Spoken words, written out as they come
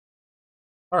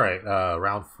Alright,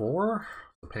 round four.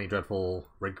 The Penny Dreadful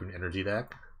Red Green Energy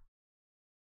deck.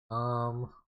 I'm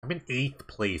in 8th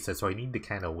place, so I need to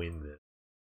kind of win this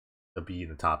to be in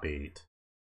the top 8.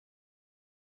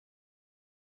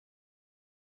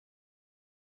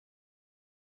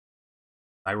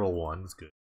 I roll 1's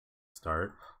good.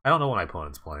 Start. I don't know what my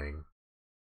opponent's playing.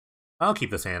 I'll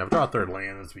keep this hand. If I draw a third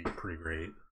land, this would be pretty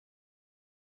great.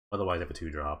 Otherwise, I have a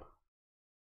 2-drop.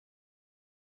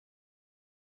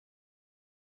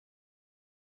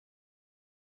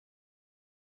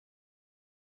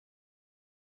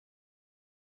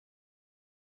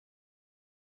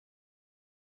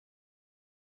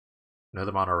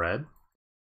 Another mono red.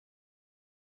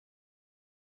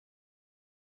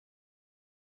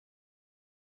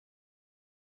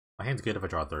 My hand's good if I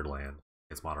draw a third land.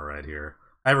 It's mono red here.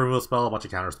 I have a removal spell, a bunch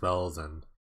of counter spells, and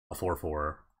a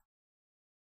 4/4.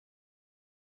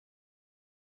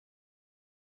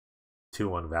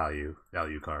 2/1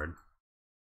 value card.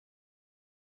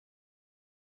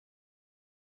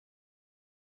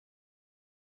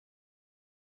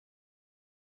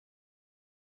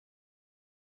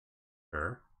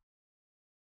 Sure.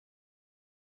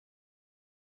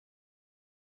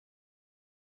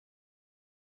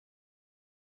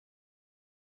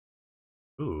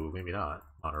 Ooh, maybe not.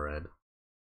 Mono red.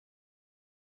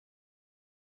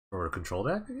 Or a control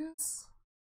deck, I guess?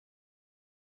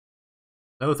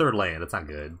 No third land, that's not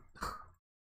good.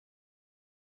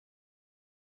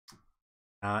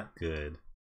 Not good.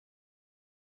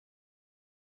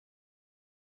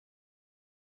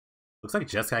 Looks like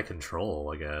Jeskai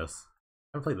Control, I guess.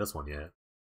 I haven't played this one yet.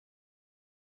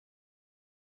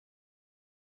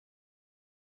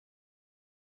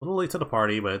 A little late to the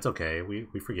party, but it's okay. We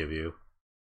forgive you.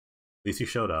 At least you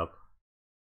showed up.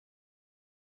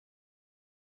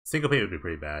 Single pay would be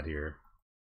pretty bad here.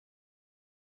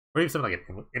 Or even something like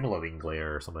an Immolating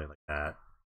Glare or something like that.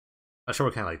 Not sure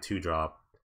what kind of like 2-drop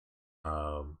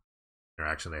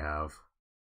interaction they have.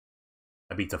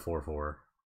 That beats a 4/4.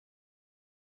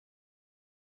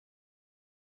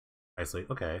 Isolate,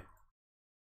 okay.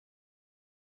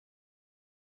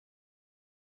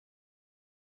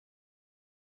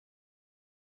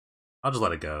 I'll just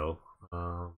let it go.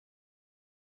 I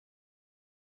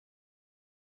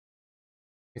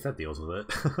guess that deals with it.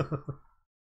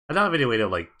 I don't have any way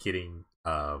of like getting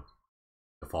to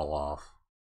fall off.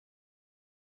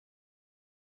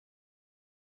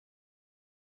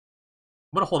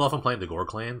 I'm gonna hold off on playing the Gore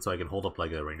Clan so I can hold up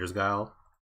like a Ranger's Guile.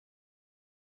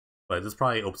 But this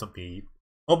probably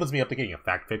opens me up to getting a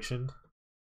fact fiction.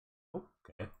 Oh,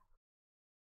 okay.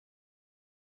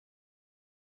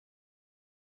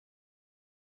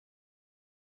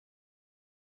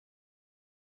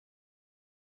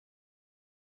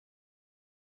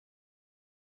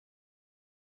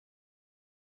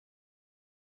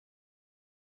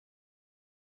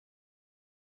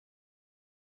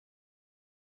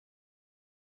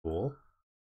 Cool.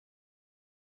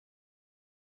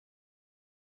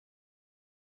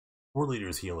 War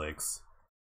Leader's Helix.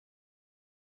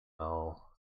 Oh.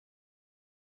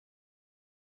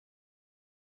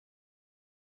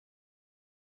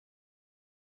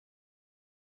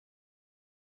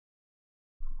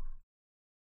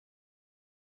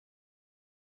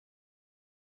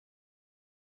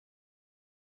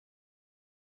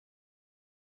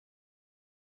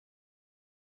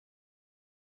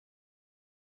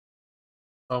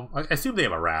 I assume they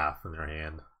have a Wrath in their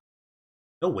hand.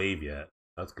 No Wave yet.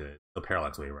 That's good. No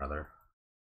Parallax Wave, rather.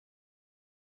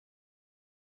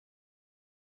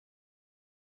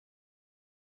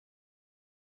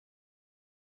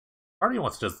 Part of me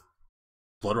wants to just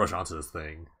Blood Rush onto this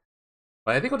thing.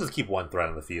 But I think I'll just keep one threat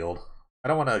on the field. I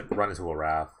don't want to run into a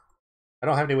Wrath. I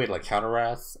don't have any way to like counter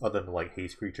Wraths other than like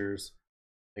haste creatures.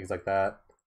 Things like that.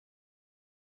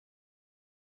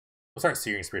 We'll start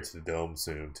Searing Spirits to the Dome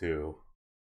soon, too.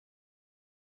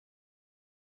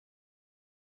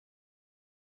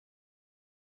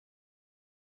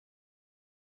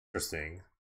 Interesting.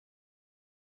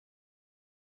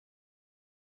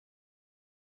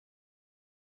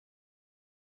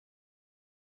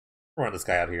 Run this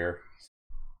guy out here.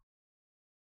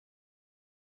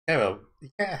 He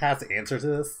kind of has to answer to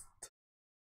this.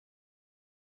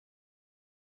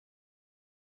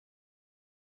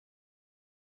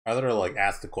 Rather than like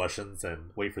ask the questions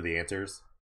and wait for the answers.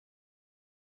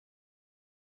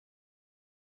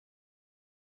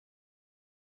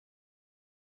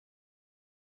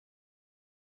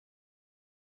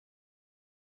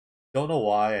 Don't know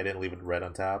why I didn't leave it red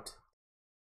untapped.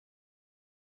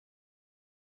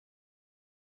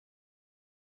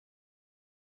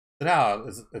 So now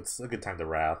it's a good time to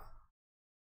Wrath.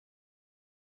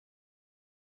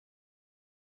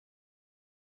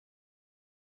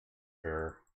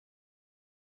 Sure.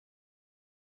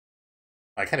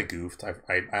 I kind of goofed. I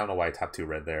don't know why I tapped 2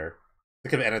 red there. I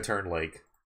could have ended turn like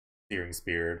Searing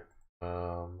Spear.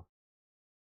 Um,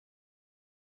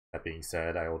 that being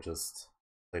said, I will just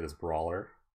play this Brawler.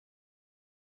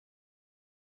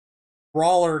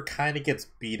 Brawler kind of gets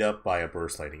beat up by a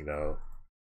Burst Lightning though.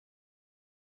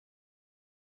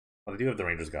 But I do have the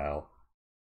Ranger's Guile.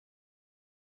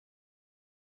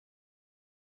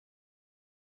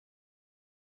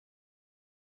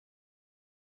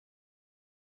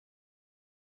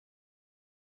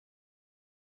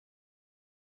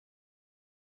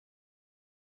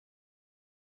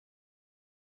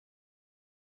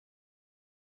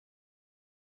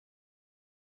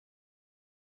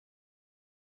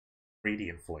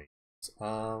 Radiant Flames.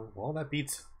 Well, that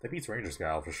beats Ranger's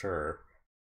Guile for sure.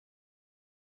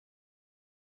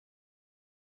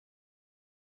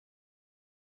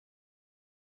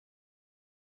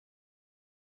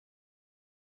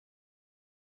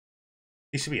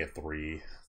 He should be at 3.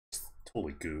 Just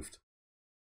totally goofed.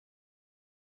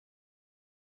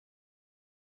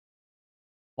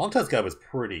 Long Tusk Guy was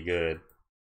pretty good.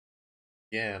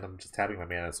 Yeah, and I'm just tapping my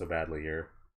mana so badly here.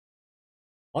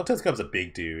 Long Tusk Guy's a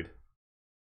big dude.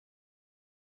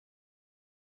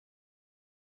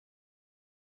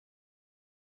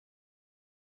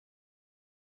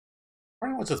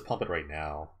 Probably want to just pump it right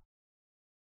now.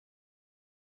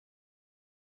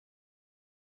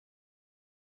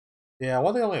 Yeah,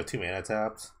 well, they only have 2 mana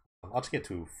taps. I'll just get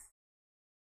 2.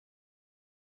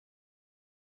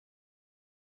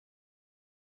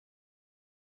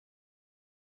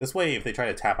 This way, if they try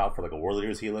to tap out for like a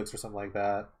Warrior's Helix or something like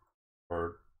that,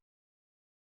 or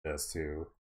this too.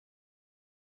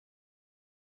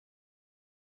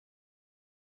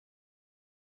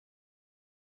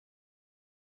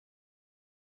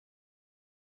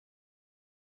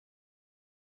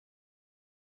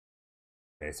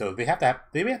 Okay, so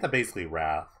they may have to basically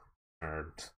Wrath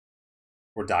or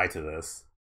die to this.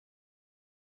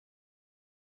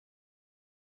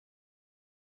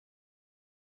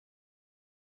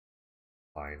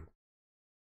 Fine.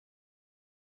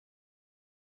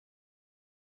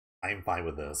 I'm fine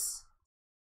with this.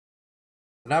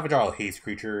 Now if I draw a haste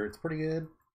creature, it's pretty good.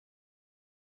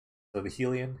 So the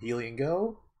Helion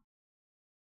go.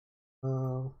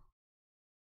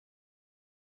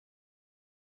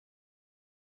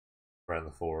 Right on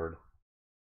the forward.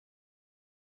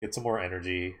 Get some more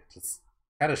energy. Just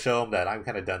kind of show them that I'm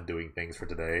kind of done doing things for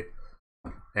today.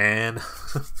 And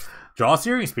draw a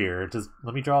Searing Spear. Just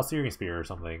let me draw a Searing Spear or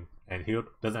something. And he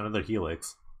doesn't have another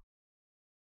Helix.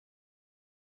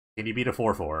 Can you beat a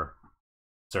 4/4,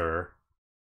 sir?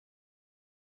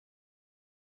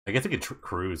 I guess I could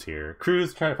cruise here.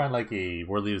 Cruise, try to find like a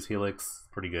Warrior's Helix.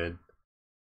 Pretty good.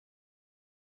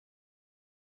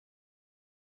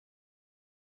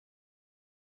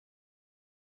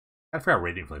 I forgot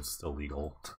Radiant Flames is still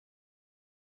legal.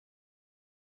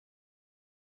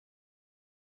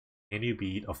 Can you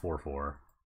beat a 4/4?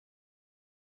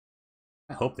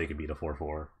 I hope they can beat a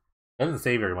 4/4. Doesn't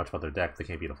say very much about their deck. They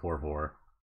can't beat a 4/4.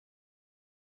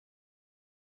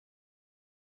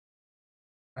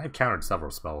 I've countered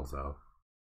several spells though.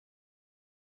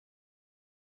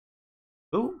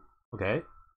 Ooh, okay.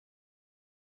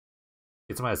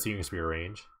 Get some out of Searing Spear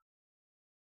range.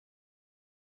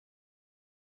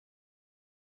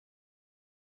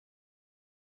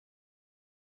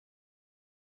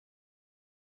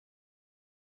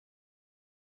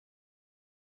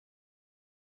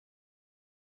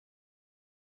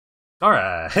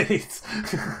 Alright.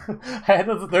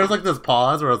 There was like this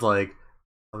pause where I was like,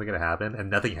 something gonna happen, and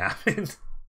nothing happened.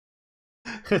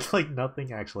 It's like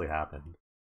nothing actually happened.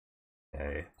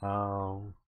 Okay. I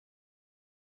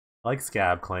like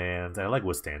Scab Clans, and I like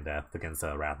Withstand Death against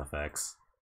Wrath effects.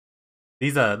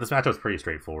 This matchup's pretty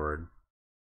straightforward.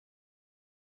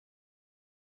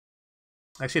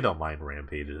 Actually, I don't mind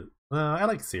Rampages. I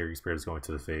like Searing Spears going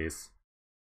to the face.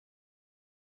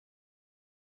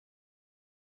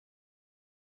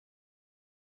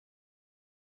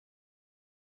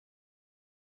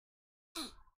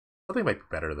 Something might be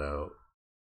better though.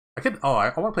 I could. Oh, I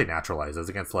want to play Naturalizes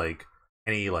against like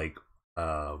any like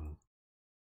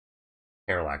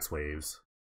Parallax Waves.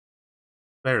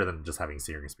 Better than just having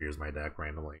Searing Spears in my deck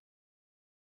randomly.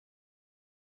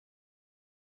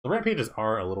 The Rampages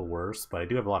are a little worse, but I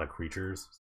do have a lot of creatures.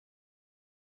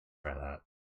 Try that.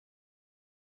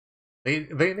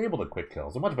 They enable the quick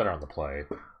kills. They're much better on the play.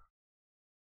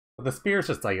 But the spears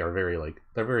just like are very like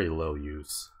they're very low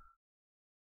use.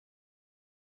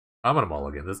 I'm gonna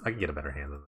mulligan this. I can get a better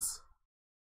hand than this.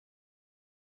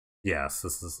 Yes,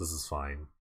 this is fine.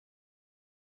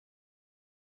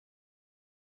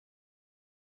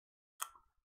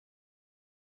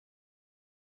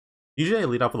 Usually I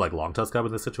lead off with like Long Tusk Cub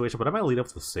in this situation, but I might lead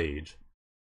off with Sage.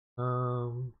 What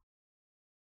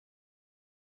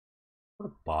a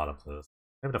bottom this.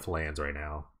 I have enough lands right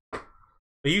now.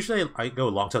 But usually I go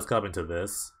Long Tusk Cub into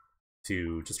this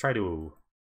to just try to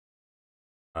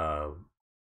uh,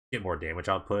 get more damage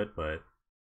output, but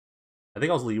I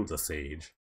think I'll lead with the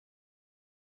Sage.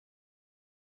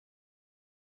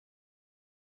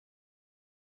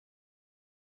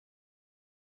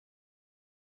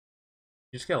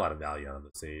 You just get a lot of value out of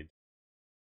the Sage.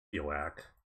 Be a whack.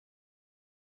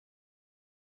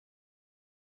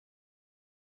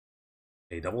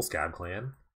 A double Scab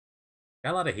Clan.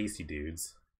 Got a lot of hasty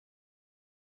dudes.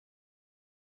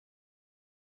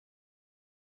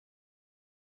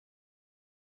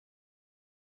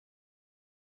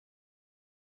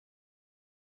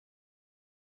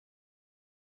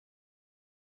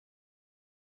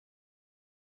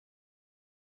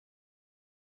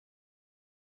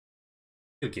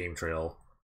 Good game trail.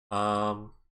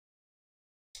 Um,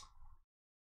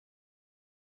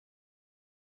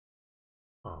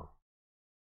 oh.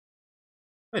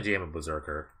 I'm gonna jam a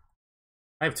Berserker.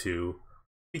 I have two.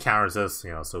 He counters us,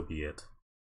 so be it.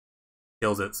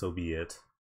 Kills it, so be it.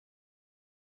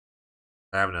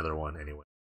 I have another one anyway.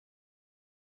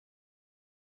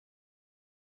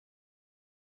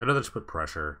 I'd rather just put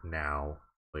pressure now,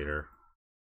 later.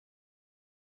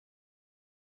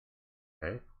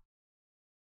 Okay.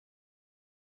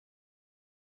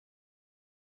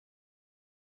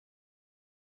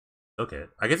 Okay.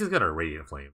 I guess he's got our Radiant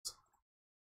Flames.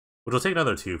 Which will take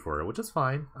another 2 for it, which is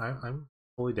fine. I'm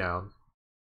fully down.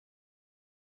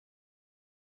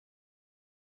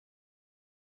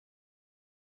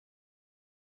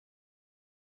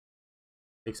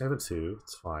 Takes another 2,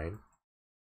 it's fine.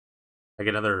 I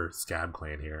get another Scab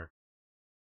Clan here.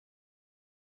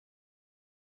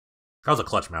 That was a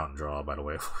clutch mountain draw, by the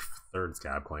way. Third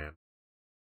Scab Clan.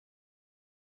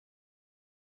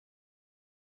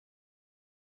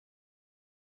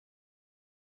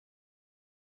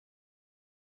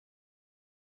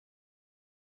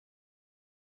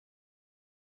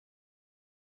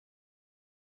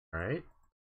 Alright.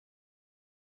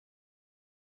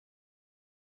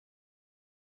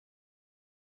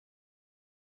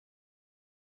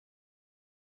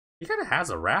 He kind of has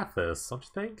a Wrathus, don't you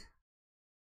think?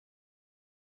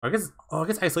 I guess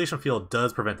Isolation Field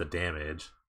does prevent the damage.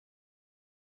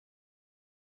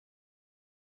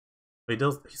 But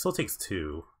he still takes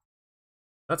 2.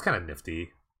 That's kind of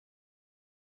nifty.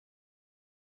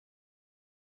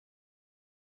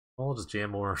 I'll just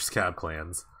jam more Scab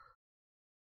Clans.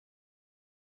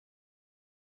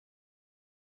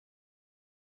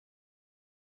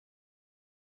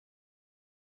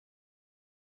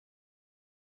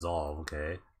 Resolve,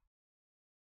 okay.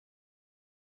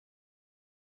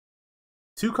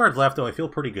 2 cards left, though. I feel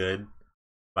pretty good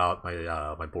about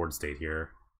my board state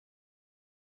here.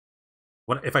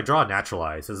 If I draw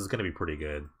Naturalize, this is going to be pretty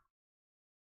good.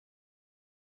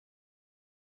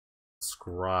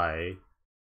 Scry.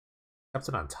 Kept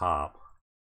it on top.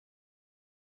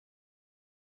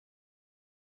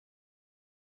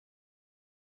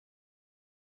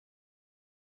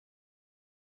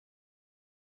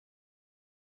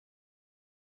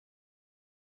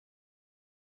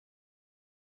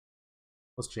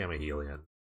 Let's jam a Helion.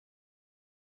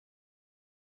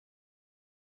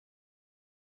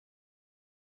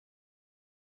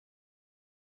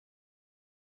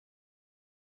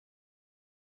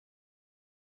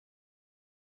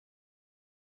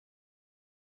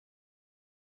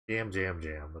 Jam, jam,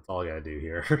 jam. That's all I gotta do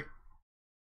here.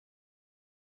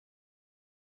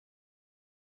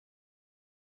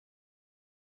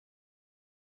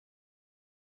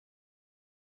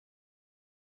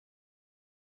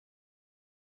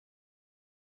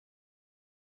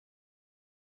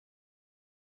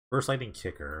 First Lightning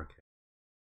Kicker, okay.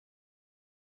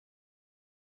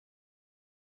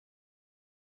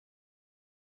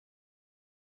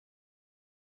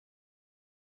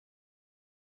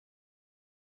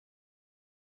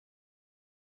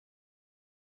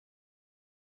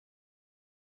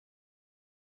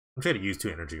 I'm trying to use 2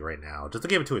 energy right now, just to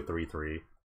give it to a 3-3.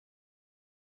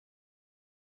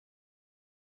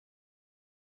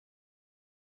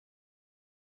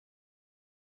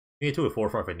 Need to a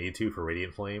 4-4 if I need to for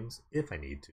Radiant Flames, if I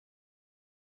need to.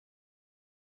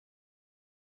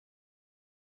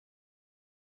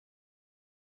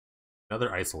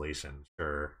 Another Isolation,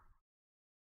 sure.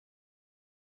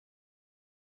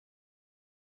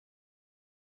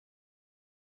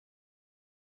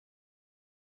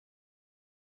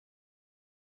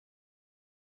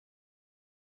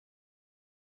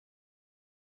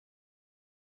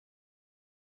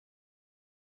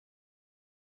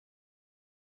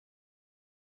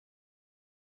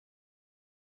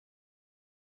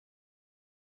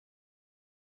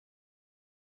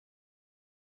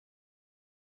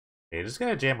 Okay, just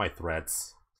gonna jam my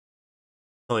threats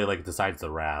until he like decides to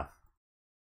wrath.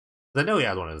 'Cause I know he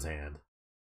has one in his hand.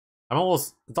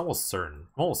 It's almost certain.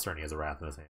 I'm almost certain he has a wrath in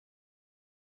his hand.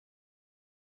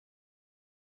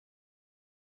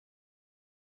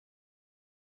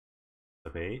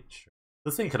 The bait. Sure.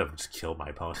 This thing could have just killed my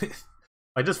opponent.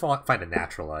 I just find a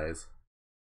naturalize.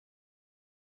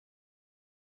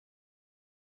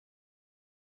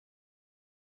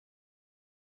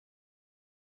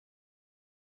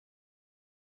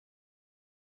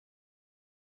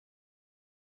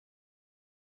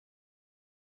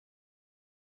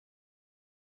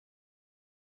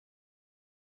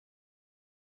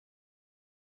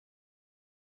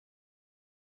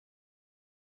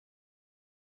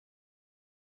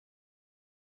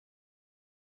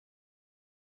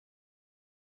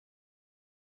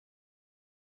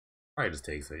 Probably just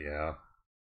takes it, yeah.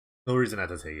 No reason not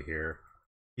to take it here.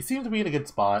 He seems to be in a good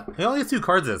spot. He only has 2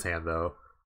 cards in his hand, though.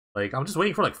 Like, I'm just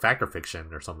waiting for, like, Fact or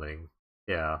Fiction or something.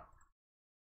 Yeah.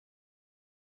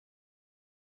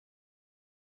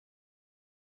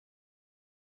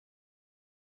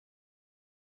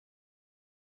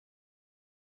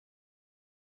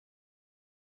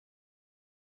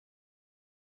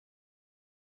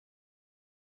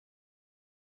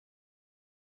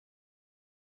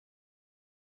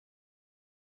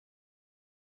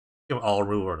 Give him all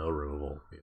removal or no removal.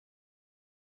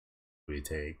 What he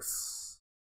takes.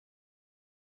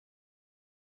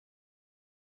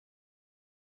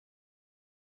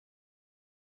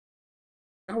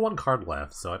 I got 1 card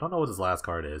left, so I don't know what his last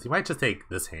card is. He might just take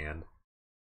this hand.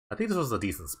 I think this was a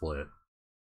decent split.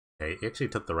 Okay, he actually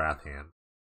took the Wrath hand.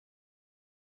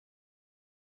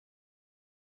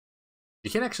 You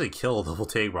can't actually kill the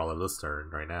Voltaic Brawler this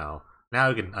turn right now. Now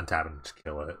you can untap and just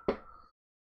kill it.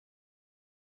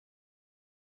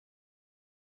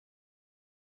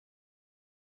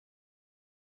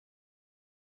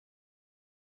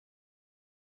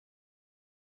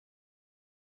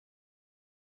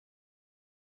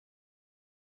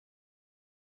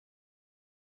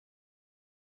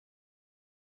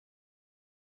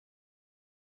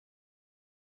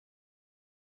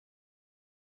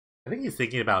 I think he's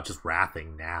thinking about just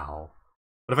wrathing now.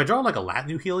 But if I draw like a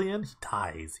Latnu Helion, he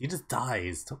dies. He just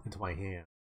dies into my hand.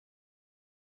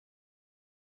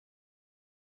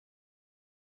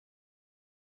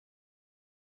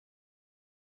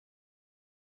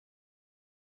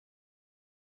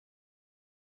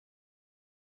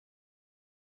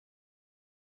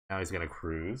 Now he's gonna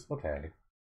cruise. Okay.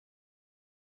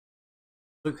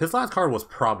 His last card was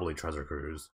probably Treasure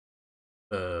Cruise.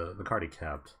 The card he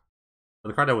kept.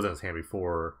 The card that was in his hand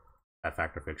before that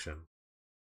Fact or Fiction.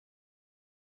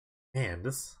 Man,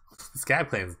 this Scab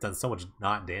Clan's done so much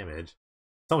not damage.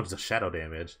 So much shadow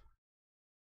damage.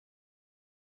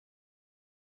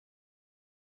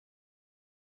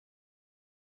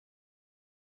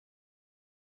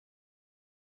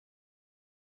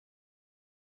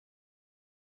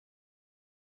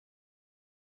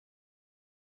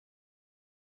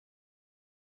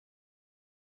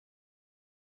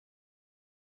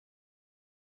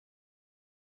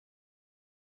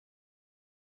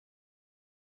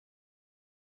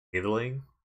 Aetherling.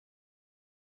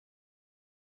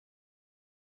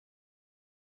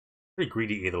 Pretty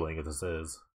greedy Aetherling if this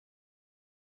is.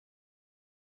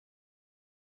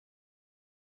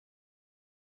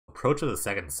 Approach of the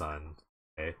Second Sun.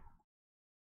 Okay.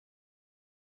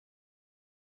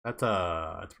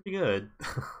 That's pretty good.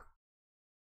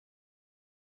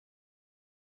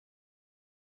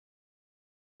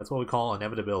 That's what we call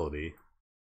inevitability.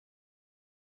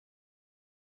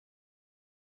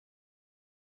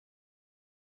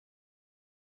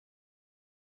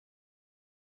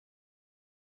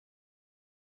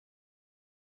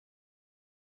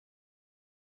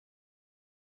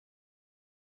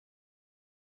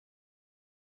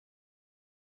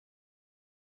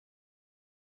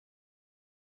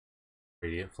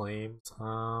 Radiant Flames. This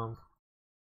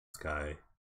guy.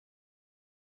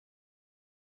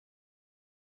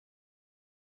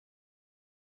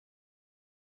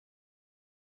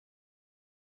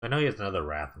 I know he has another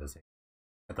Wrath in his hand,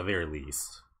 at the very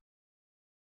least.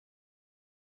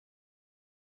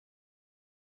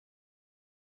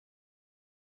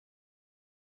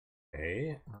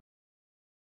 Okay.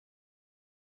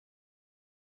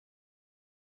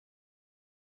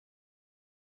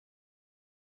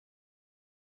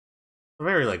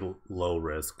 Very like low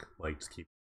risk, like just keep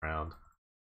around.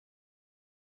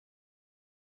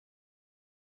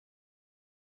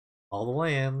 All the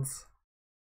lands.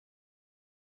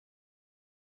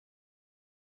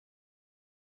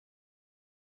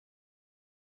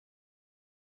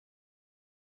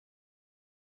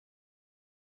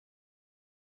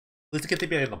 least get to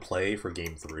be able to play for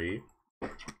game 3. I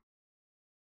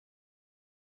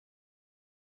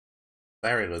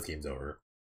already know this game's over.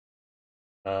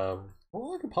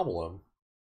 Well, I could pummel him.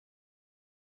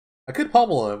 I could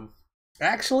pummel him.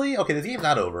 Actually, okay, this game's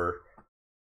not over.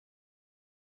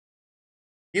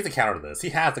 He has a counter to this. He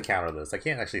has to counter this. I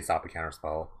can't actually stop a counter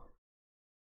spell.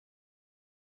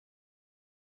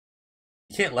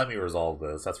 He can't let me resolve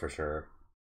this, that's for sure.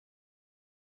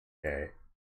 Okay.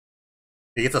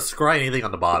 He gets to scry anything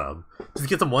on the bottom. Just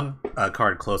gets him one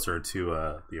card closer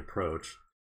to the approach.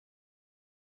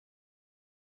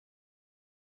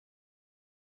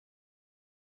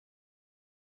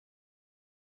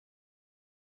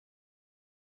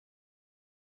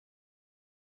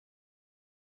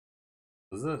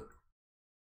 Is it?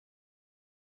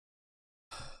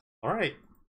 Alright.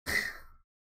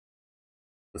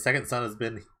 The second sun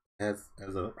has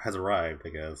arrived, I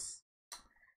guess.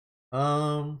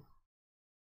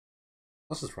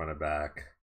 Let's just run it back.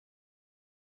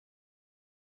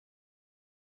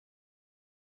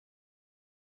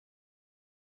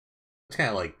 It's kind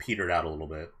of like petered out a little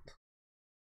bit.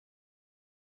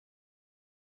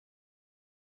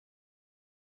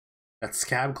 That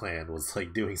Scab Clan was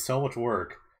like doing so much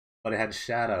work, but it had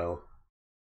Shadow.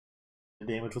 The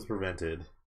damage was prevented.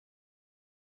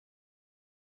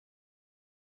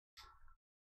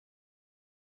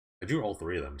 I drew all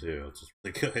 3 of them too. It's just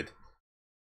really good.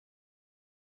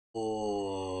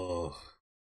 Oh,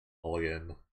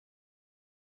 Mulligan.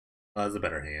 That's a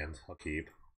better hand. I'll keep.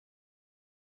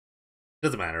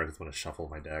 Doesn't matter. I just want to shuffle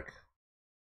my deck.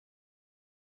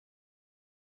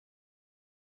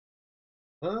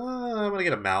 I'm gonna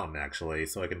get a mountain actually,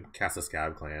 so I can cast a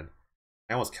Scab Clan.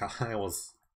 I almost got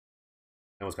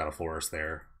a forest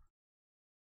there.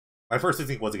 My first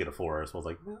instinct was to get a forest. I was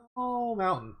like, no,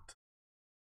 mountain.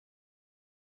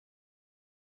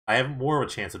 I have more of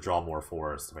a chance to draw more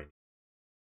forests if I.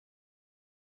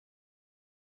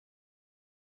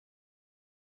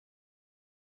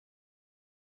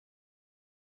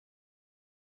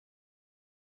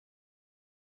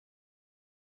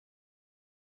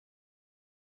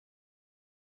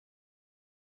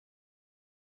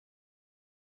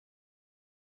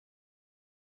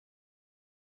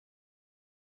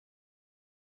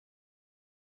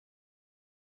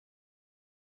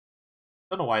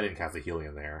 I don't know why I didn't cast a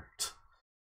Helium there.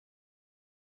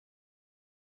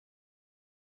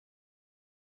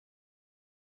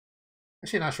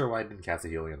 Actually, not sure why I didn't cast a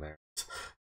Helium there.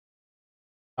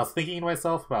 I was thinking to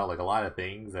myself about like a lot of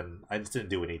things, and I just didn't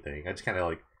do anything. I just kind of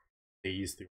like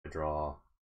phased through my draw.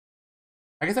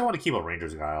 I guess I want to keep a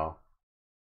Ranger's Guile.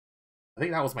 I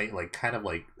think that was my like kind of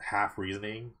like half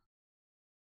reasoning.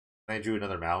 I drew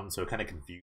another mountain, so it kind of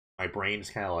confused. My brain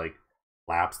just kind of like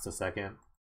lapsed a second.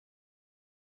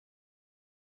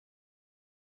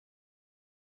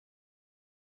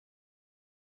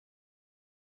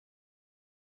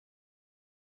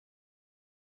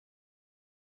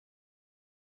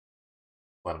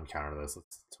 Let him counter this.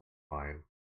 It's fine.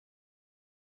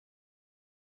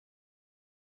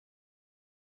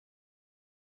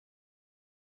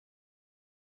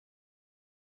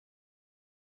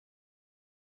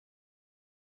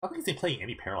 I don't think he's playing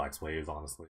any Parallax Waves,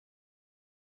 honestly.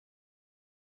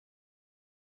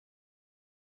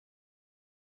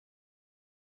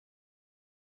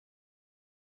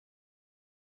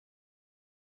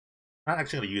 I'm not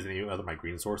actually going to use any other of my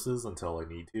green sources until I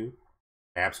need to.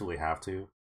 I absolutely have to.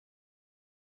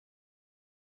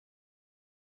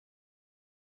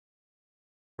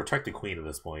 Protect the queen at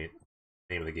this point.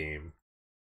 Name of the game.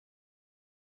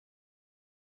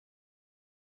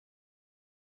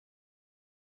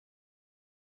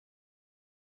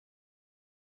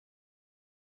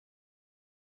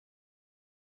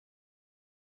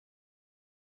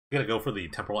 I'm gonna go for the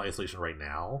temporal isolation right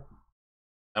now.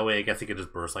 That way I guess he can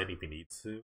just burst lightning if he needs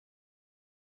to.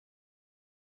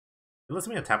 It lets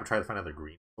me untap and try to find another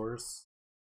green source.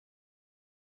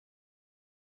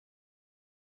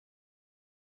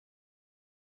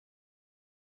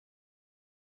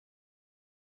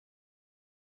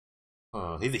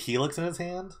 He has a Helix in his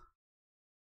hand?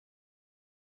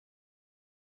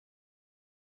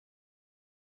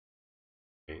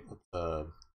 Okay, let's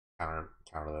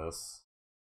counter this.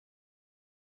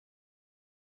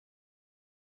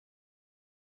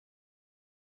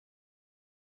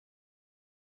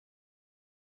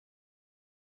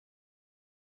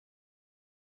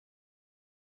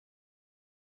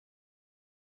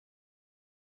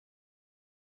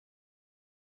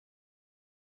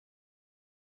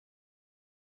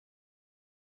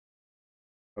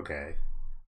 Okay.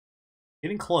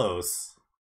 Getting close.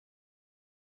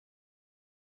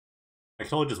 I can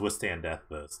totally just withstand death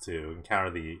this too, and counter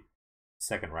the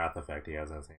second wrath effect he has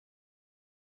in his hand.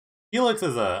 Helix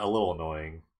is a little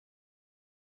annoying.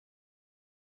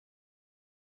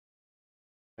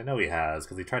 I know he has,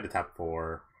 because he tried to tap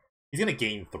 4. He's gonna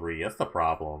gain 3, that's the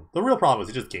problem. The real problem is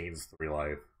he just gains 3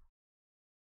 life.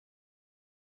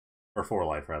 Or 4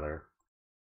 life, rather.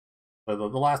 But the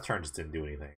last turn just didn't do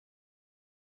anything.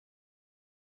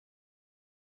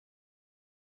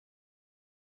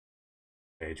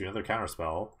 Okay, do another counter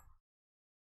spell.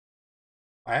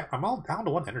 I'm all down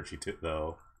to 1 energy too,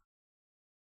 though.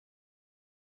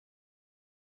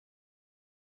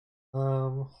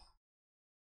 I'm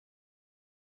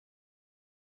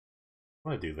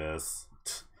gonna do this.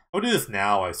 I'm gonna do this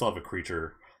now. I still have a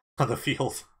creature on the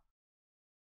field.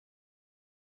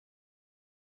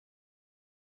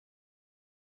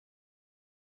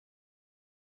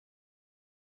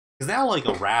 Because now, like,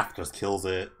 a Wrath just kills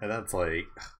it, and that's like...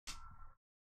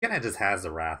 Kinda just has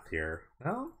a Wrath here.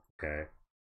 No? Okay.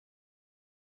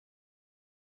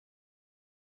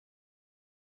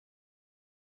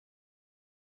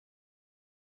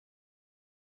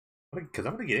 Because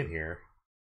I'm gonna get in here.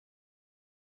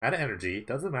 Out of energy.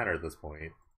 Doesn't matter at this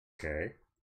point. Okay.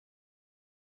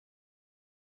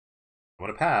 I'm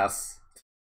gonna pass.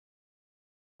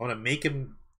 I want to make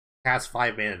him cast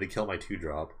 5 mana to kill my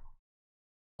 2-drop.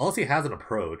 Unless he has an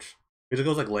approach. If it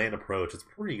goes like land approach, it's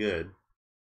pretty good.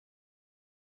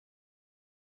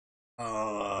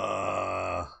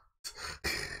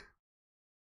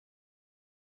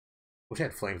 Wish I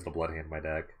had Flames in the Blood Hand in my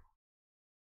deck.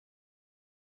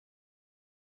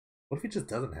 What if he just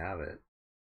doesn't have it?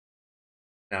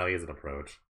 No, he has an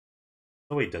approach.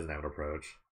 No, he doesn't have an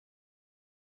approach.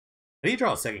 I need to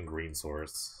draw a second green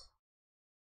source.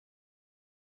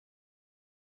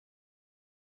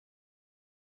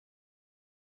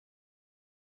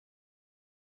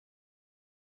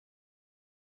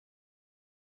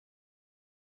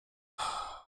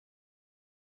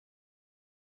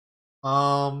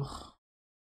 Um,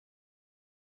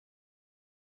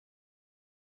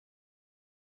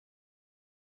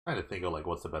 trying to think of like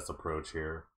what's the best approach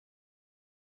here.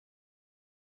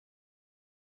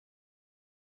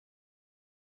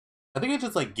 I think I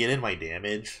just like get in my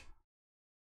damage,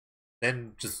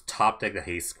 then just top deck the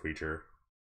haste creature.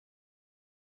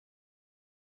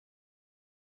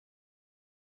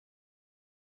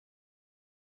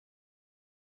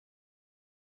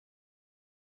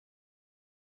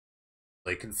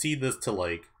 Like concede this to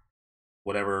like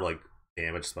whatever like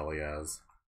damage spell he has.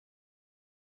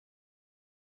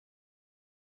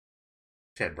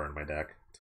 I'd burn my deck.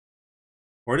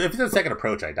 Or if it's a second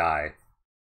approach, I die.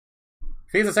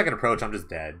 If he's a second approach, I'm just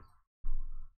dead.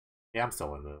 Yeah, I'm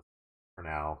still in this for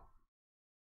now.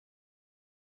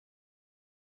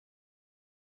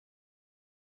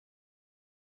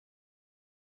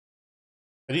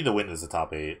 I need to win as a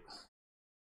top 8.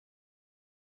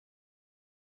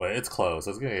 But it's close.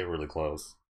 It's gonna get really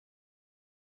close.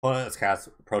 Opponent's cast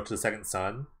approach to the second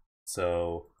sun,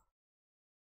 so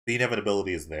the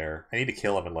inevitability is there. I need to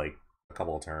kill him in like a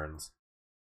couple of turns.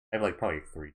 I have like probably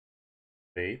 3.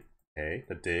 8. Okay,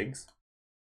 the digs.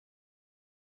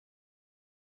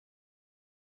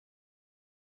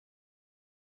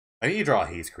 I need to draw a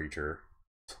haste creature.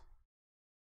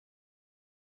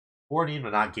 Or need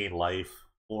to not gain life.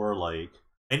 Or like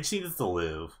and she needs to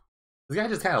live. This guy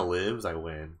just kinda lives, I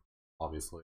win,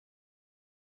 obviously.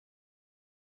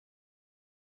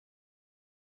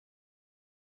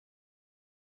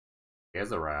 He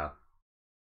has a wrath.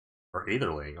 Or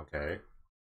Aetherling, okay.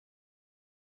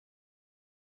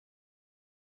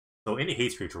 So any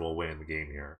haste creature will win the game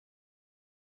here.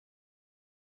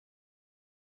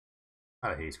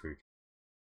 Not a haste creature.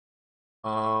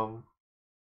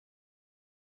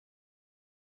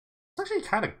 It's actually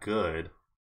kind of good.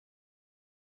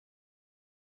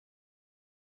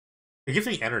 It gives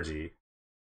me energy.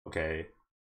 Okay.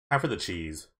 Time for the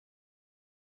cheese.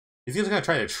 He's just gonna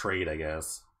try to trade, I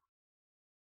guess.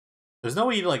 There's no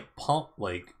way to like pump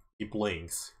like he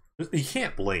blinks. He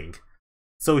can't blink,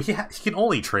 so he can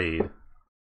only trade.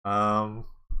 I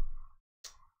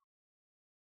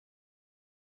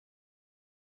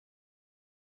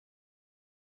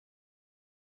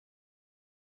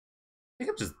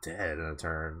think I'm just dead in a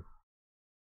turn.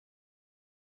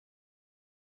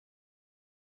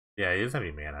 Yeah, he doesn't have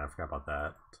any mana. I forgot about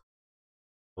that.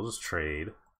 We'll just trade.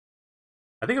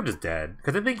 I think I'm just dead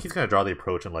because I think he's gonna draw the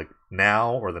approach in like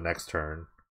now or the next turn.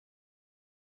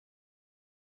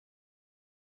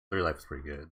 3 life is pretty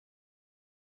good.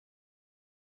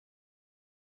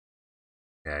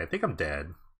 Yeah, I think I'm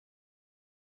dead.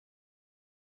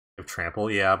 If trample,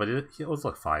 yeah, but it was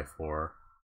like 5/4.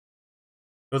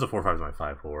 It was a 4/5 to my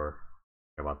 5/4.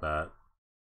 Sorry about that.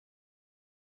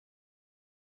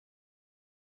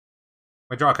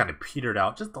 My draw kind of petered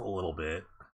out just a little bit.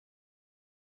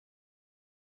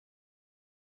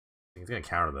 He's gonna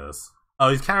counter this. Oh,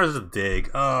 he's counters a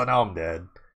dig. Oh, now I'm dead.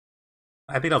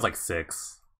 I think that was like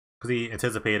 6. Because he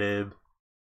anticipated.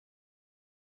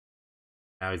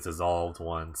 Now he's dissolved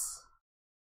once.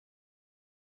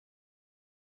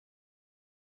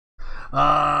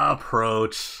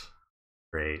 Approach.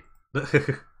 Great.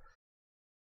 It's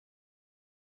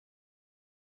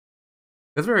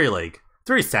very like it's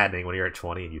very saddening when you're at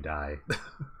 20 and you die.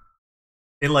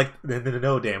 In like in a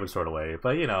no damage sort of way.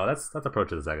 But you know, that's approach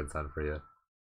to the second sun for you.